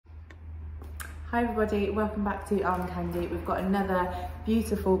Hi everybody, welcome back to Armcandy. We've got another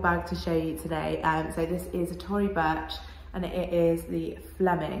beautiful bag to show you today. So this is a Tory Burch and it is the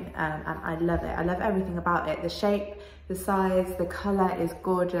Fleming, and I love it. I love everything about it. The shape, the size, the colour is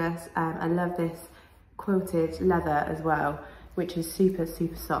gorgeous. I love this quilted leather as well, which is super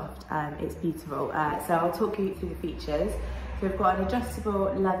soft. It's beautiful. So I'll talk you through the features. So we've got an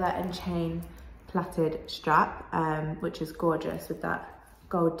adjustable leather and chain plaited strap, which is gorgeous with that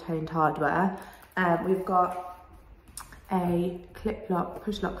gold toned hardware. We've got a clip lock,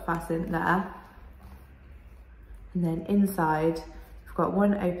 push lock fasten there, and then inside we've got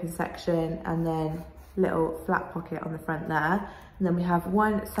one open section and then little flat pocket on the front there, and then we have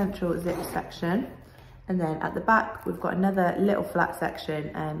one central zip section, and then at the back we've got another little flat section,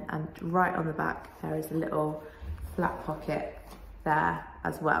 and right on the back there is a little flat pocket there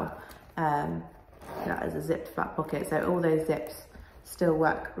as well. That is a zipped flat pocket, so all those zips still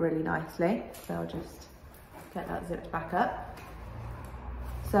work really nicely. So I'll just get that zipped back up.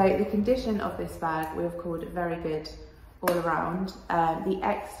 So the condition of this bag we've called very good all around. The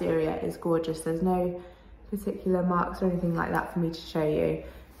exterior is gorgeous. There's no particular marks or anything like that for me to show you.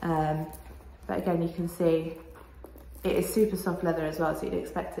 But again, you can see it is super soft leather as well, so you'd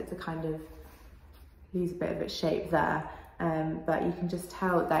expect it to kind of lose a bit of its shape there. But you can just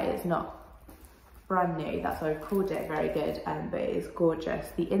tell that it's not brand new, that's why I've called it very good, but it is gorgeous.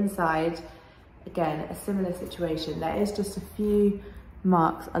 The inside, again, a similar situation. There is just a few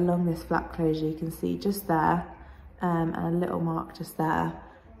marks along this flap closure, you can see just there, and a little mark just there.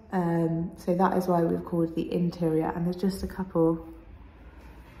 So that is why we've called the interior, and there's just a couple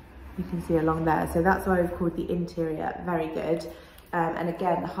you can see along there. So that's why we've called the interior very good. And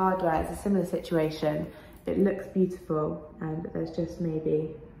again, the hardware is a similar situation. It looks beautiful, but there's just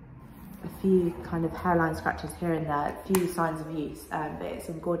maybe a few kind of hairline scratches here and there, a few signs of use, but it's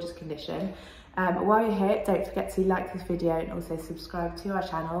in gorgeous condition. While you're here, don't forget to like this video and also subscribe to our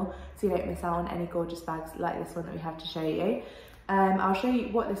channel so you don't miss out on any gorgeous bags like this one that we have to show you. I'll show you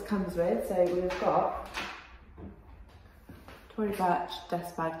what this comes with. So we've got Tory Burch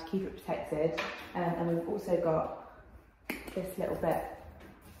dust bag to keep it protected, and we've also got this little bit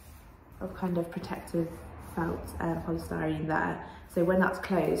of kind of protective felt polystyrene there. So when that's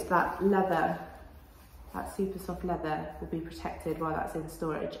closed, that leather, that super soft leather, will be protected while that's in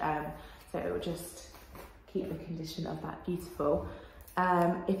storage. So it will just keep the condition of that beautiful.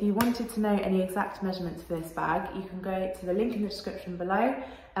 If you wanted to know any exact measurements for this bag, you can go to the link in the description below.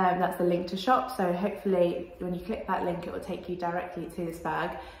 That's the link to shop. So hopefully when you click that link, it will take you directly to this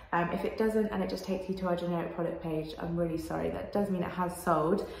bag. If it doesn't and it just takes you to our generic product page, I'm really sorry. That does mean it has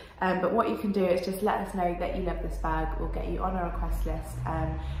sold. But what you can do is just let us know that you love this bag. We'll get you on our request list.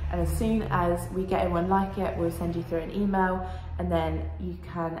 And as soon as we get in one like it, we'll send you through an email, and then you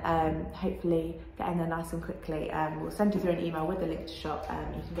can hopefully get in there nice and quickly. We'll send you through an email with the link to shop.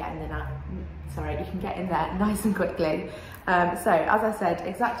 You can get in there now. Sorry, you can get in there nice and quickly. So as I said,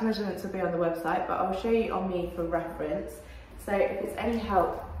 exact measurements will be on the website, but I'll show you on me for reference. So if it's any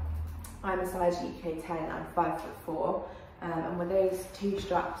help, I'm a size UK 10, I'm 5'4", and with those two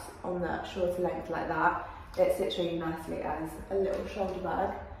straps on the shorter length like that, it sits really nicely as a little shoulder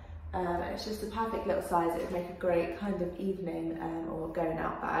bag. It's just a perfect little size. It would make a great kind of evening or going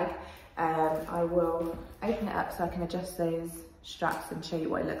out bag. I will open it up so I can adjust those straps and show you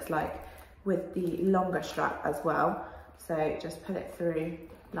what it looks like with the longer strap as well. So just put it through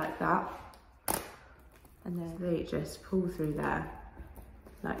like that, and then they just pull through there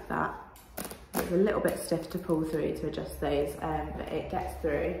like that. It's a little bit stiff to pull through to adjust those, but it gets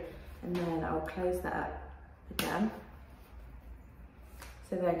through, and then I'll close that up again.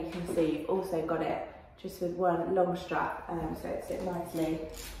 So then you can see you've also got it just with one long strap, so it sits nicely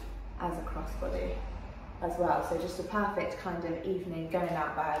as a crossbody as well. So just a perfect kind of evening going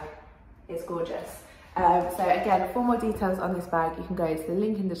out bag. It's gorgeous. So again, for more details on this bag, you can go to the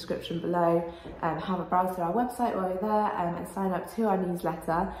link in the description below, have a browse through our website while you're there, and sign up to our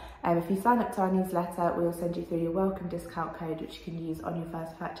newsletter. If you sign up to our newsletter, we will send you through your welcome discount code, which you can use on your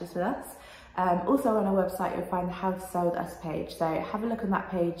first purchase with us. Also on our website, you'll find the How to Sell With Us page. So have a look on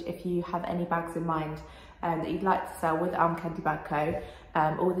that page if you have any bags in mind that you'd like to sell with Armcandy Bag Co.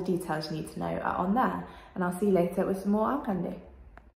 All the details you need to know are on there. And I'll see you later with some more Armcandy.